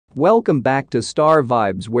Welcome back to Star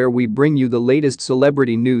Vibes, where we bring you the latest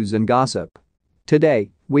celebrity news and gossip.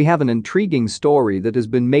 Today, we have an intriguing story that has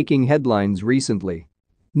been making headlines recently.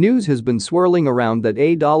 News has been swirling around that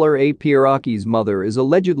A$AP mother is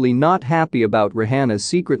allegedly not happy about Rihanna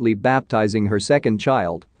secretly baptizing her second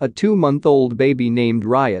child, a 2-month-old baby named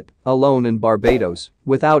Riot, alone in Barbados,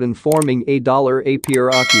 without informing A$AP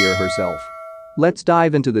herself. Let's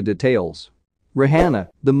dive into the details. Rihanna,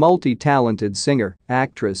 the multi-talented singer,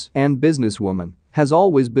 actress, and businesswoman, has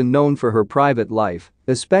always been known for her private life,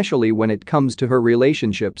 especially when it comes to her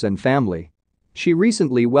relationships and family. She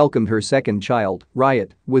recently welcomed her second child,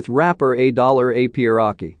 Riot, with rapper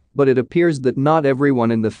A$AP, but it appears that not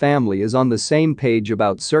everyone in the family is on the same page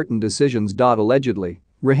about certain decisions. Allegedly,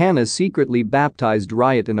 Rihanna secretly baptized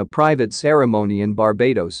Riot in a private ceremony in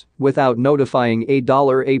Barbados without notifying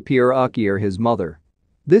A$AP or his mother.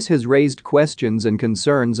 This has raised questions and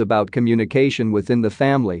concerns about communication within the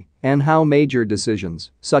family and how major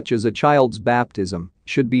decisions, such as a child's baptism,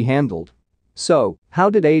 should be handled. So,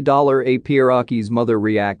 how did A$AP's mother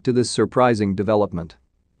react to this surprising development?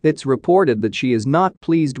 It's reported that she is not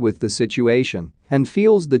pleased with the situation and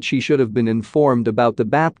feels that she should have been informed about the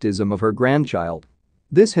baptism of her grandchild.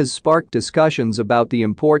 This has sparked discussions about the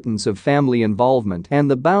importance of family involvement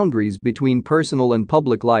and the boundaries between personal and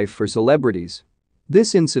public life for celebrities.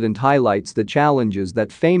 This incident highlights the challenges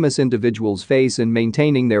that famous individuals face in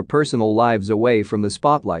maintaining their personal lives away from the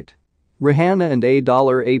spotlight. Rihanna and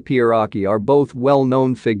A$AP are both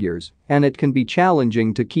well-known figures, and it can be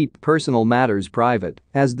challenging to keep personal matters private,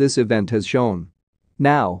 as this event has shown.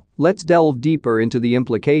 Now, let's delve deeper into the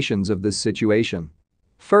implications of this situation.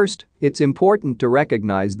 First, it's important to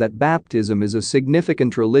recognize that baptism is a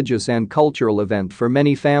significant religious and cultural event for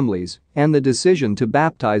many families, and the decision to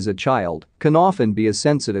baptize a child can often be a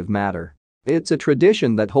sensitive matter. It's a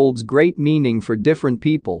tradition that holds great meaning for different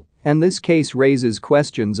people, and this case raises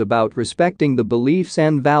questions about respecting the beliefs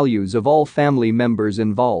and values of all family members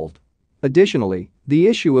involved. Additionally, the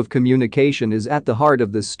issue of communication is at the heart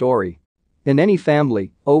of this story. In any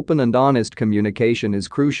family, open and honest communication is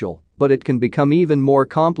crucial, but it can become even more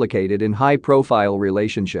complicated in high-profile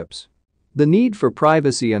relationships. The need for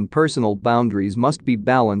privacy and personal boundaries must be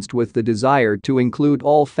balanced with the desire to include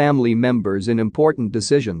all family members in important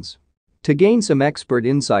decisions. To gain some expert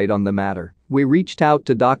insight on the matter, we reached out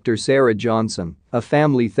to Dr. Sarah Johnson, a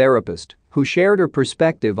family therapist, who shared her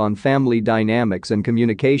perspective on family dynamics and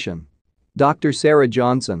communication. Dr. Sarah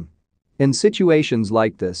Johnson: in situations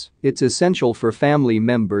like this, it's essential for family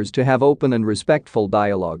members to have open and respectful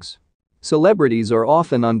dialogues. Celebrities are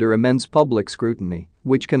often under immense public scrutiny,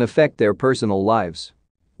 which can affect their personal lives.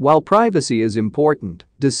 While privacy is important,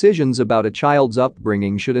 decisions about a child's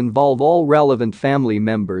upbringing should involve all relevant family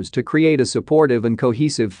members to create a supportive and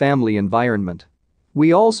cohesive family environment.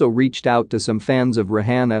 We also reached out to some fans of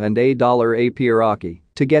Rihanna and A$AP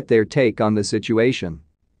to get their take on the situation.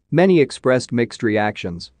 Many expressed mixed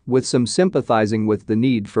reactions, with some sympathizing with the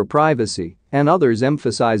need for privacy and others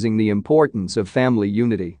emphasizing the importance of family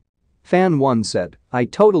unity. Fan 1 said, "I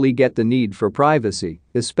totally get the need for privacy,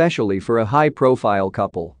 especially for a high-profile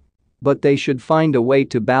couple. But they should find a way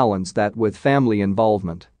to balance that with family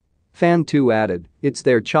involvement." Fan 2 added, "It's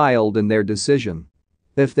their child and their decision.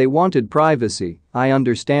 If they wanted privacy, I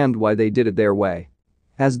understand why they did it their way."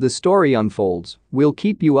 As the story unfolds, we'll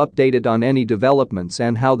keep you updated on any developments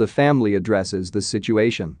and how the family addresses the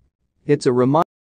situation. It's a reminder